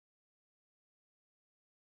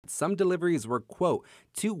Some deliveries were, quote,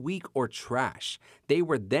 too weak or trash. They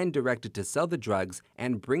were then directed to sell the drugs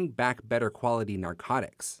and bring back better quality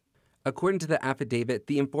narcotics. According to the affidavit,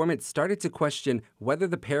 the informant started to question whether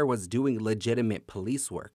the pair was doing legitimate police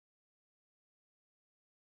work.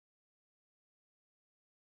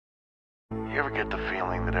 You ever get the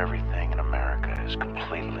feeling that everything in America is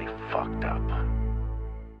completely fucked up?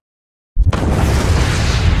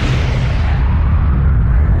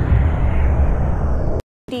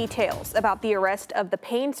 Details about the arrest of the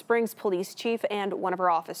Payne Springs police chief and one of her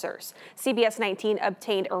officers. CBS 19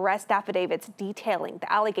 obtained arrest affidavits detailing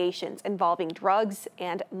the allegations involving drugs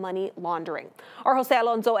and money laundering. Our Jose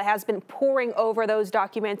Alonso has been poring over those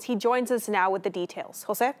documents. He joins us now with the details.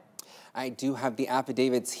 Jose? I do have the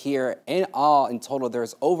affidavits here. In total,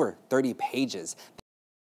 there's over 30 pages.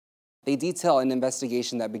 They detail an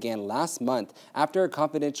investigation that began last month after a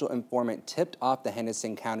confidential informant tipped off the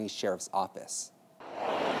Henderson County Sheriff's Office.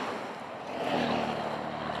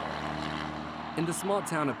 In the small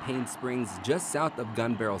town of Payne Springs, just south of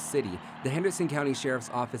Gun Barrel City, the Henderson County Sheriff's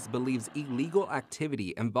Office believes illegal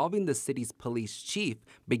activity involving the city's police chief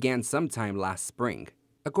began sometime last spring.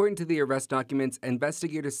 According to the arrest documents,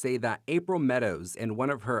 investigators say that April Meadows and one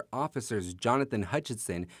of her officers, Jonathan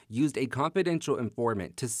Hutchison, used a confidential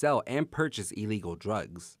informant to sell and purchase illegal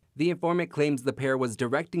drugs. The informant claims the pair was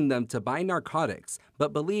directing them to buy narcotics,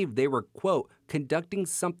 but believed they were, quote, conducting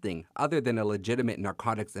something other than a legitimate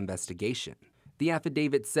narcotics investigation. The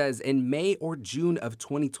affidavit says in May or June of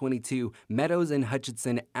 2022, Meadows and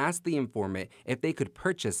Hutchison asked the informant if they could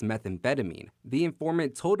purchase methamphetamine. The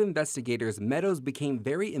informant told investigators Meadows became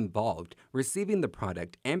very involved, receiving the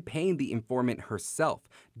product and paying the informant herself.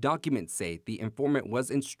 Documents say the informant was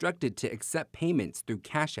instructed to accept payments through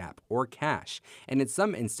Cash App or cash, and in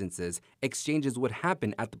some instances, exchanges would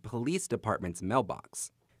happen at the police department's mailbox.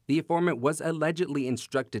 The informant was allegedly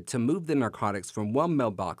instructed to move the narcotics from one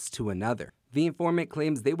mailbox to another. The informant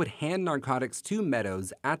claims they would hand narcotics to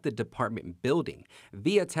Meadows at the department building.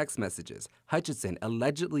 Via text messages, Hutchison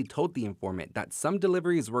allegedly told the informant that some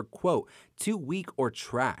deliveries were, quote, too weak or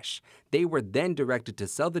trash. They were then directed to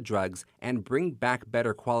sell the drugs and bring back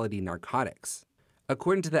better quality narcotics.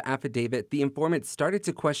 According to the affidavit, the informant started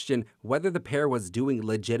to question whether the pair was doing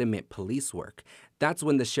legitimate police work. That's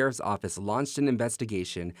when the sheriff's office launched an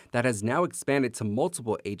investigation that has now expanded to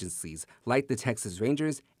multiple agencies like the Texas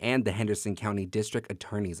Rangers and the Henderson County District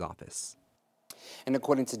Attorney's Office. And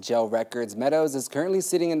according to jail records, Meadows is currently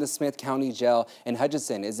sitting in the Smith County Jail and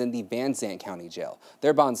Hutchison is in the Van Zandt County Jail.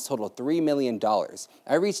 Their bonds total $3 million.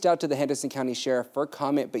 I reached out to the Henderson County Sheriff for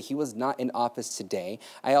comment, but he was not in office today.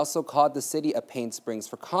 I also called the city of Payne Springs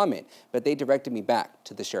for comment, but they directed me back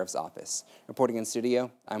to the Sheriff's Office. Reporting in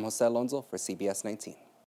studio, I'm Jose Alonso for CBS 19.